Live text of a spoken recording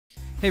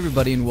Hey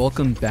everybody, and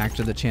welcome back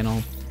to the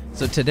channel.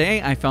 So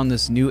today I found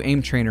this new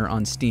aim trainer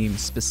on Steam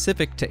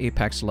specific to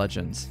Apex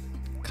Legends,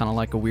 kind of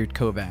like a weird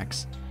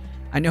Kovacs.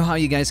 I know how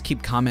you guys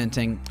keep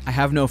commenting, I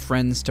have no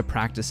friends to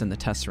practice in the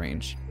test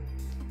range.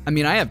 I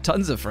mean, I have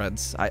tons of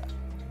friends.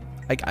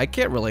 I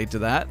can't relate to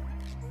that.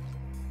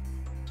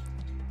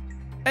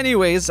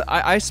 Anyways,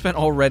 I spent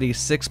already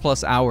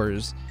 6+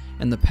 hours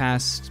in the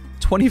past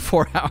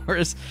 24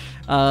 hours,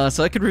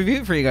 so I could review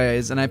it for you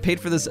guys, and I paid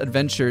for this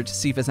adventure to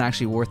see if it's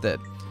actually worth it.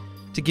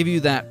 To give you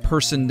that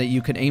person that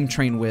you can aim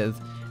train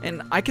with.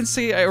 And I can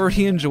say I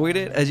already enjoyed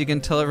it. As you can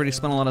tell, I already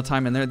spent a lot of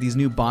time in there. These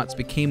new bots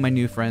became my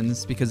new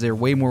friends because they're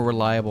way more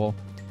reliable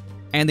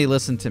and they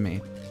listen to me.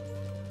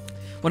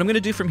 What I'm going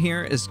to do from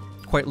here is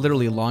quite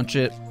literally launch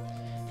it,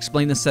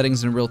 explain the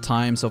settings in real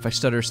time, so if I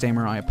stutter or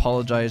stammer, I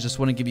apologize. Just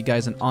want to give you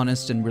guys an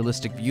honest and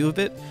realistic view of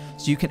it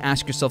so you can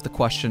ask yourself the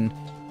question,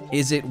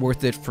 is it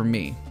worth it for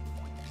me?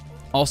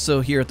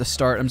 Also, here at the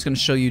start, I'm just going to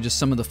show you just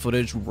some of the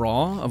footage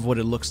raw of what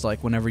it looks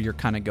like whenever you're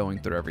kind of going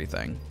through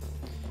everything.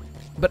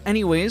 But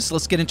anyways,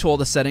 let's get into all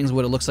the settings,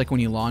 what it looks like when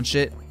you launch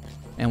it,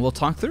 and we'll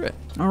talk through it.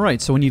 Alright,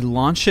 so when you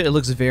launch it, it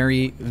looks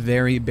very,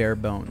 very bare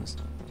bones,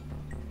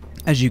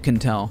 as you can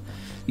tell.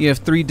 You have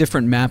 3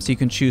 different maps you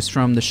can choose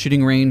from. The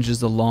shooting range is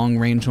the long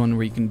range one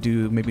where you can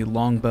do maybe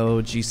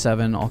longbow,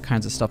 G7, all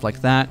kinds of stuff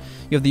like that.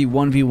 You have the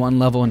 1v1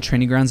 level and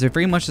training grounds. They're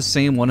very much the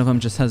same. One of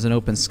them just has an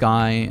open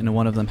sky and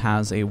one of them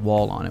has a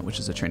wall on it, which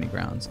is a training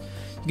grounds.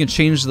 You can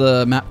change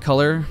the map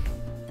color.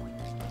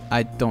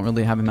 I don't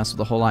really have a mess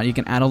with a whole lot. You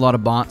can add a lot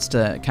of bots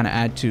to kind of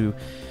add to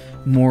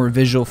more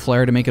visual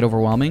flair to make it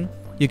overwhelming.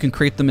 You can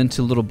create them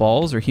into little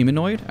balls or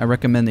humanoid. I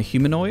recommend the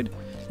humanoid.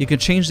 You can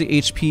change the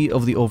HP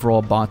of the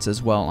overall bots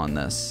as well on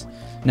this.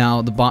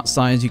 Now, the bot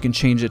size, you can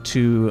change it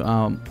to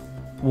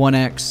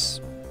 1x,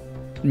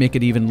 make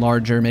it even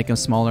larger, make them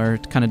smaller,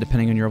 kind of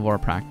depending on your overall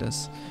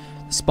practice.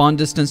 The spawn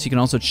distance, you can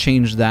also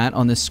change that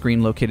on this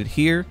screen located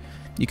here.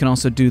 You can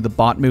also do the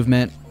bot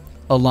movement.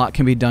 A lot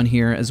can be done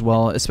here as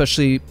well,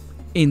 especially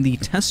in the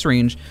test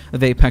range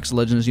of Apex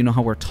Legends. You know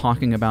how we're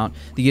talking about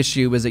the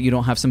issue is that you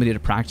don't have somebody to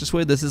practice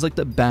with. This is like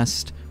the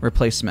best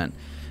replacement.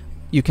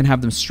 You can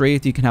have them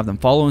strafe, you can have them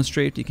follow and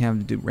strafe, you can have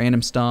them do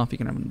random stuff, you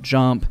can have them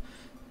jump,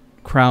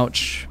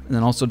 crouch, and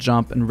then also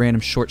jump and random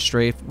short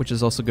strafe, which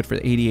is also good for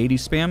the 80-80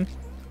 spam.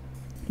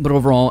 But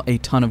overall, a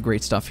ton of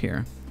great stuff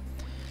here.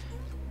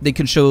 They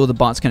can show the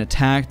bots can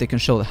attack, they can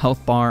show the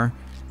health bar,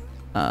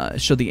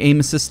 show the aim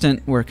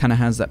assistant where it kind of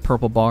has that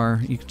purple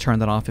bar. You can turn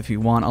that off if you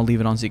want. I'll leave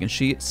it on so you can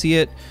see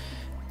it.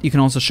 You can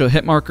also show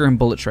hit marker and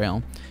bullet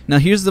trail. Now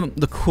here's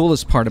the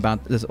coolest part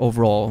about this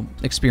overall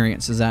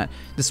experience is that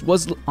this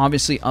was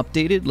obviously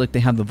updated. Like they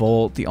have the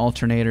Volt, the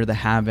Alternator, the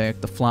Havoc,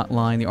 the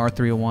Flatline, the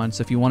R301.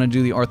 So if you want to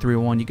do the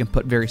R301, you can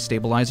put various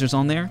stabilizers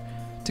on there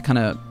to kind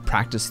of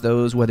practice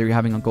those, whether you're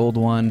having a gold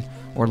one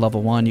or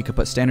level 1. You could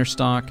put standard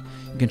stock.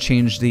 You can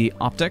change the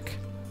optic.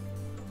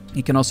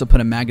 You can also put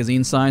a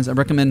magazine size. I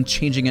recommend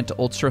changing it to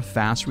ultra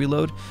fast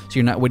reload so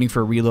you're not waiting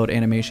for a reload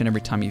animation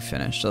every time you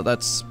finish. So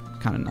that's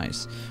kind of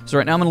nice. So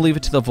right now I'm going to leave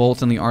it to the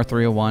Volt and the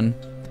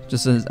R301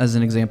 just as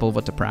an example of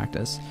what to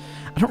practice.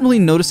 I don't really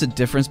notice a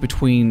difference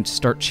between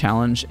start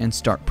challenge and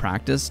start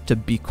practice, to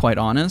be quite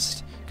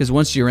honest, because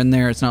once you're in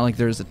there, it's not like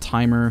there's a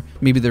timer.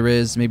 Maybe there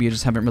is, maybe you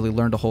just haven't really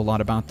learned a whole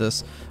lot about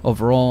this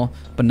overall,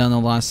 but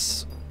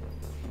nonetheless,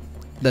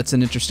 that's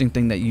an interesting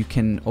thing that you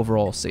can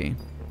overall see.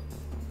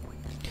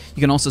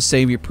 You can also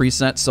save your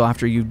presets, so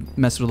after you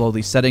mess with all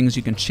these settings,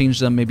 you can change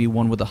them, maybe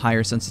one with a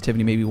higher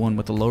sensitivity, maybe one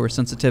with a lower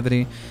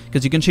sensitivity,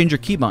 because you can change your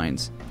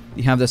keybinds.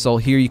 You have this all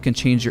here. You can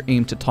change your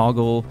aim to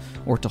toggle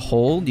or to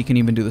hold. You can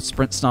even do the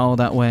sprint style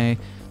that way.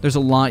 There's a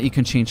lot you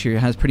can change here. It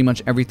has pretty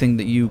much everything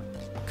that you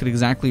could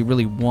exactly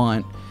really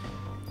want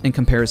in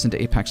comparison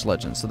to Apex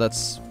Legends, so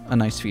that's a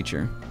nice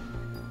feature.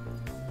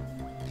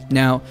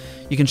 Now,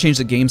 you can change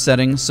the game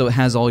settings, so it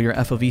has all your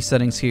FOV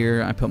settings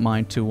here. I put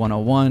mine to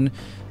 101.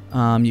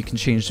 You can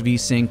change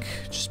VSync,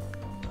 just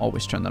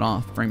always turn that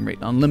off. Frame rate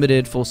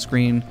unlimited, full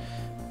screen.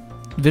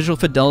 Visual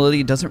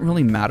fidelity doesn't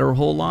really matter a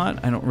whole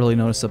lot. I don't really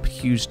notice a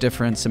huge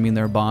difference. I mean,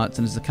 they're bots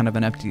and it's kind of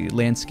an empty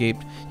landscape.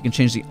 You can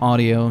change the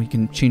audio, you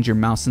can change your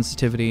mouse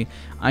sensitivity.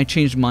 I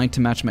changed mine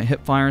to match my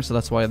hipfire, so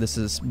that's why this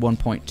is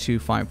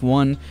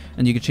 1.251,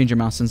 and you can change your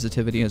mouse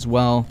sensitivity as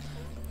well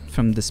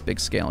from this big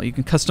scale. You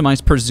can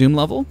customize per zoom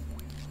level,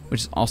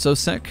 which is also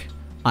sick.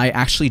 I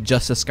actually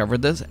just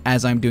discovered this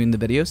as I'm doing the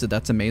video, so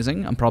that's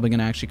amazing. I'm probably going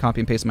to actually copy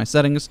and paste my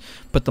settings,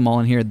 put them all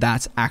in here.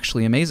 That's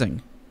actually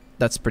amazing.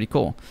 That's pretty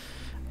cool.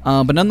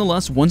 But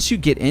nonetheless, once you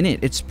get in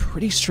it, it's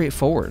pretty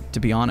straightforward, to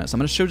be honest. I'm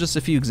going to show just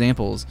a few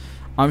examples.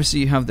 Obviously,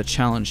 you have the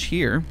challenge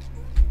here,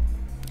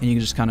 and you can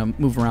just kind of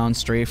move around,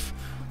 strafe.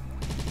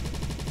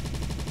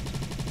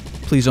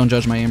 Please don't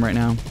judge my aim right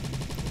now.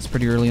 It's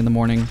pretty early in the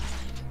morning.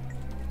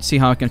 See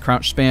how I can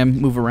crouch spam,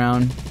 move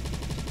around,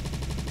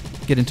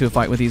 get into a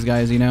fight with these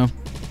guys, you know?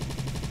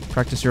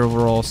 Practice your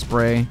overall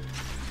spray.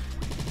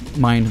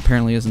 Mine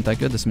apparently isn't that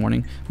good this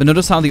morning. But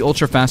notice how the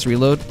ultra fast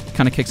reload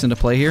kind of kicks into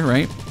play here,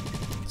 right?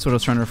 That's what I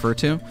was trying to refer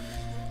to.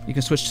 You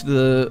can switch to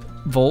the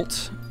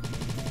Volt.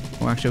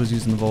 Well, actually I was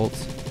using the Volt.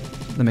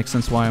 that makes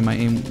sense why my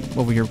aim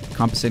over here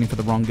compensating for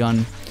the wrong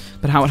gun.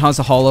 But how it has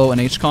a hollow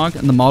and HCOG,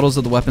 and the models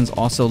of the weapons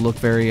also look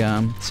very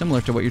similar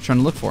to what you're trying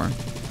to look for.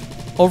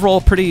 Overall,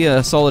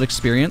 pretty solid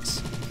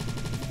experience.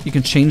 You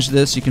can change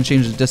this, you can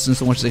change the distance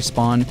in which they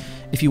spawn.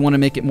 If you want to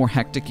make it more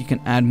hectic, you can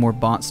add more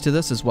bots to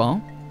this as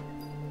well.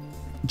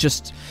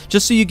 Just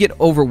so you get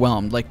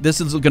overwhelmed. Like,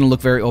 this is going to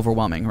look very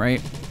overwhelming,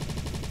 right?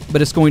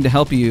 But it's going to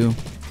help you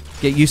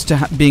get used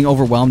to being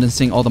overwhelmed and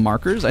seeing all the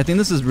markers. I think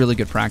this is really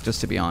good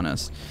practice, to be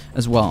honest,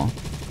 as well.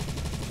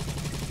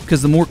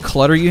 Because the more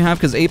clutter you have,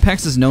 because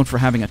Apex is known for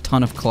having a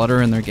ton of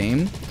clutter in their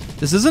game,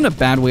 this isn't a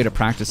bad way to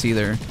practice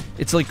either.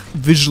 It's like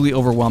visually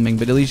overwhelming,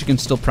 but at least you can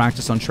still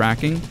practice on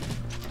tracking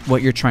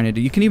what you're trying to do.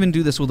 You can even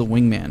do this with a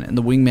wingman, and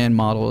the wingman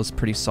model is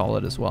pretty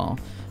solid as well.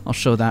 I'll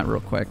show that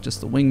real quick.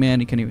 Just the wingman.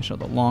 You can even show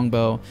the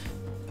longbow.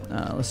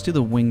 Let's do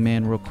the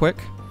wingman real quick.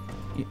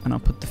 And I'll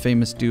put the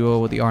famous duo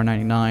with the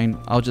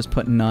R99. I'll just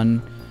put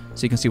none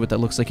so you can see what that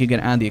looks like. You can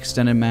add the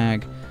extended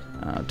mag.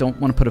 Don't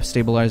want to put a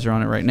stabilizer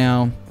on it right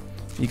now.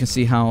 You can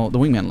see how the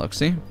wingman looks,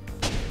 see?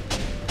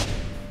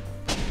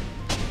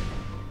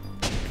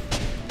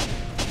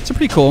 It's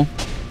pretty cool.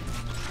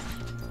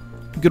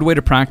 Good way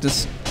to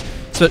practice.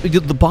 So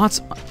the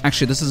bots,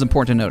 actually this is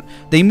important to note,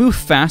 they move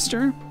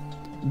faster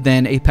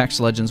than Apex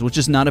Legends, which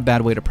is not a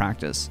bad way to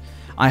practice.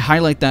 I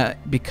highlight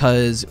that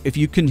because if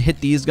you can hit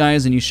these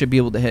guys, and you should be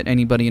able to hit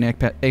anybody in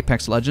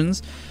Apex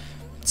Legends,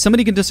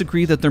 somebody can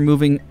disagree that they're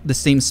moving the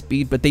same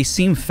speed, but they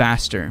seem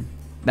faster.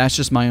 That's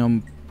just my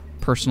own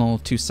personal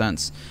 2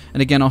 cents.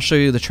 And again, I'll show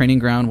you the training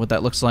ground, what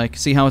that looks like.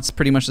 See how it's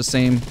pretty much the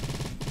same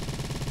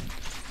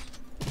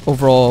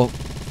overall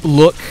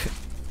look,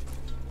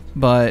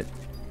 but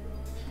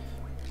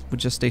with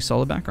just a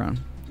solid background.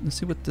 Let's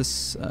see what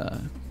this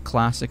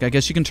classic, I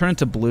guess you can turn it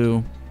to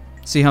blue.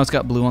 See how it's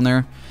got blue on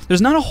there?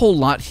 There's not a whole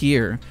lot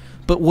here,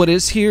 but what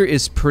is here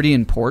is pretty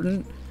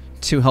important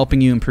to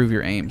helping you improve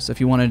your aim. So if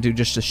you want to do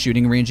just a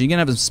shooting range, you can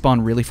have them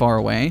spawn really far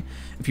away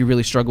if you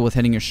really struggle with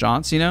hitting your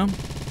shots, you know?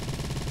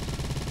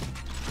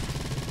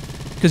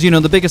 Because, you know,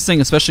 the biggest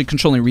thing, especially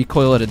controlling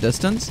recoil at a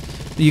distance,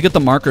 you get the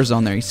markers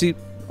on there. You see,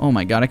 oh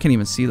my god, I can't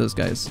even see those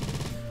guys.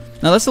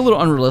 Now that's a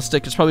little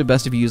unrealistic. It's probably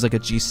best if you use like a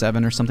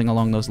G7 or something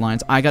along those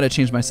lines. I gotta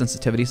change my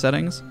sensitivity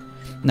settings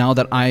now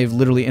that I've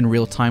literally in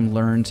real time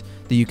learned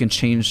that you can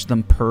change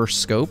them per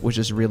scope, which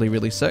is really,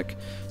 really sick.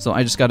 So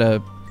I just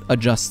gotta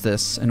adjust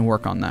this and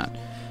work on that.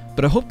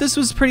 But I hope this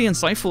was pretty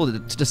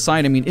insightful to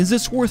decide, I mean, is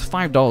this worth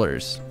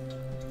 $5?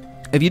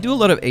 If you do a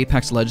lot of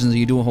Apex Legends and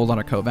you do a whole lot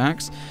of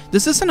Kovacs,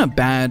 this isn't a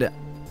bad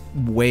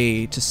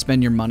way to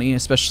spend your money,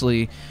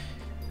 especially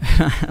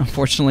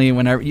unfortunately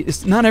whenever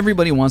not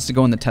everybody wants to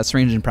go in the test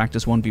range and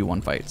practice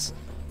 1v1 fights,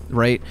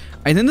 right?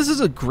 I think this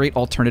is a great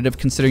alternative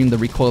considering the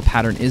recoil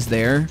pattern is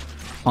there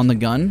on the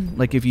gun.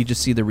 Like if you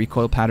just see the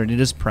recoil pattern, it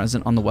is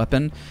present on the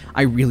weapon.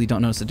 I really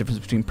don't notice the difference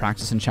between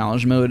practice and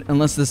challenge mode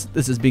unless this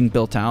is being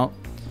built out,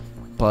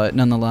 but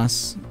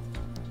nonetheless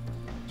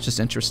it's just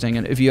interesting.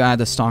 And if you add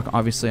the stock,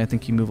 obviously I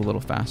think you move a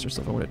little faster.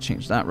 So if I were to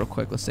change that real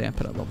quick, let's say I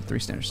put a level 3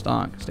 standard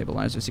stock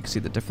stabilizer so you can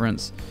see the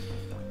difference.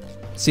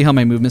 See how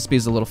my movement speed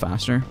is a little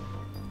faster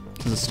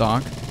as a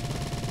stock?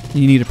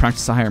 You need to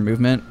practice a higher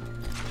movement.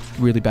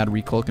 Really bad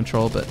recoil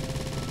control, but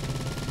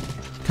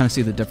kind of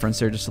see the difference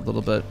there just a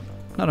little bit.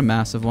 Not a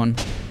massive one.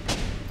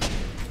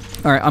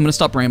 Alright, I'm going to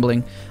stop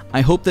rambling.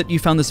 I hope that you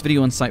found this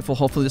video insightful.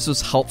 Hopefully this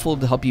was helpful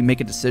to help you make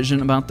a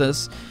decision about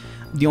this.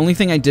 The only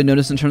thing I did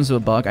notice in terms of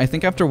a bug, I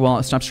think after a while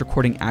it stops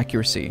recording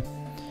accuracy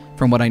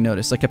from what I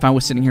noticed. Like if I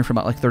was sitting here for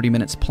about like 30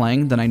 minutes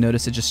playing, then I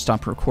noticed it just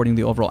stopped recording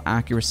the overall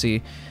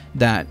accuracy.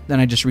 Then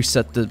I just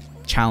reset the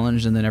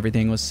challenge and then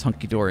everything was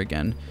hunky-dory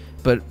again.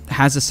 But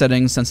has the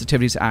settings,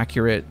 sensitivity is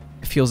accurate,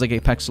 it feels like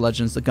Apex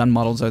Legends, the gun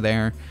models are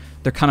there.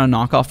 They're kind of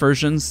knockoff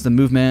versions, the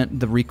movement,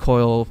 the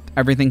recoil,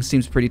 everything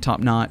seems pretty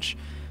top-notch.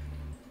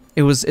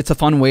 It's a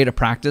fun way to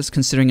practice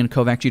considering in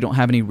Kovacs you don't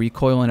have any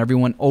recoil, and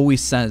everyone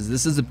always says,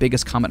 this is the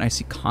biggest comment I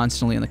see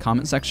constantly in the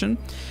comment section,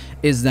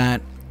 is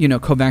that, you know,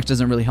 Kovacs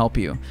doesn't really help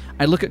you.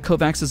 I look at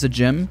Kovacs as a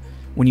gym.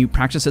 When you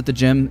practice at the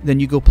gym, then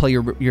you go play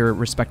your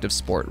respective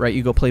sport, right?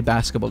 You go play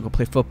basketball, go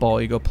play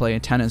football, you go play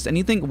tennis,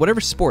 anything,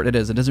 whatever sport it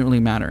is, it doesn't really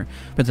matter.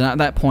 But then at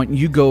that point,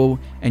 you go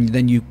and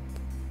then you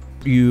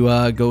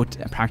go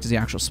to practice the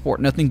actual sport.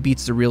 Nothing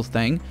beats the real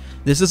thing.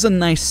 This is a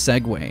nice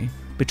segue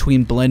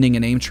between blending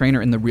an aim trainer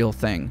and the real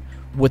thing.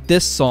 What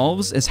this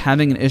solves is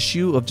having an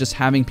issue of just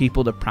having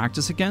people to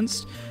practice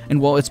against, and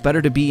while it's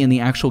better to be in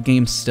the actual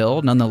game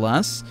still,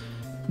 nonetheless,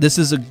 this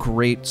is a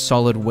great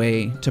solid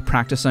way to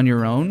practice on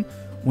your own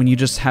when you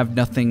just have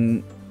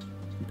nothing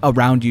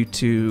around you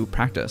to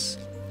practice.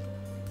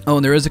 Oh,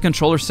 and there is a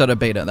controller setup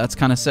beta. That's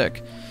kind of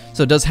sick.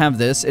 So it does have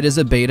this. It is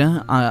a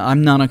beta.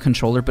 I'm not a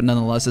controller, but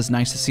nonetheless, it's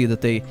nice to see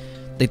that they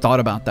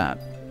thought about that.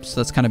 So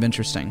that's kind of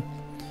interesting.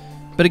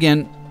 But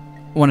again,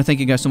 I want to thank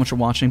you guys so much for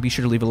watching. Be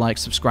sure to leave a like,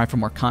 subscribe for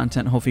more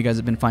content. Hopefully you guys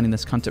have been finding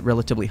this content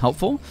relatively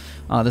helpful.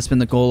 That's been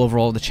the goal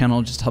overall of the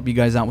channel, just to help you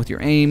guys out with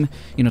your aim,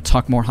 you know,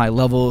 talk more high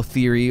level,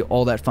 theory,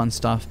 all that fun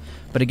stuff.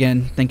 But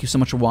again, thank you so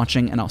much for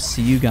watching, and I'll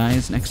see you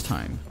guys next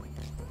time.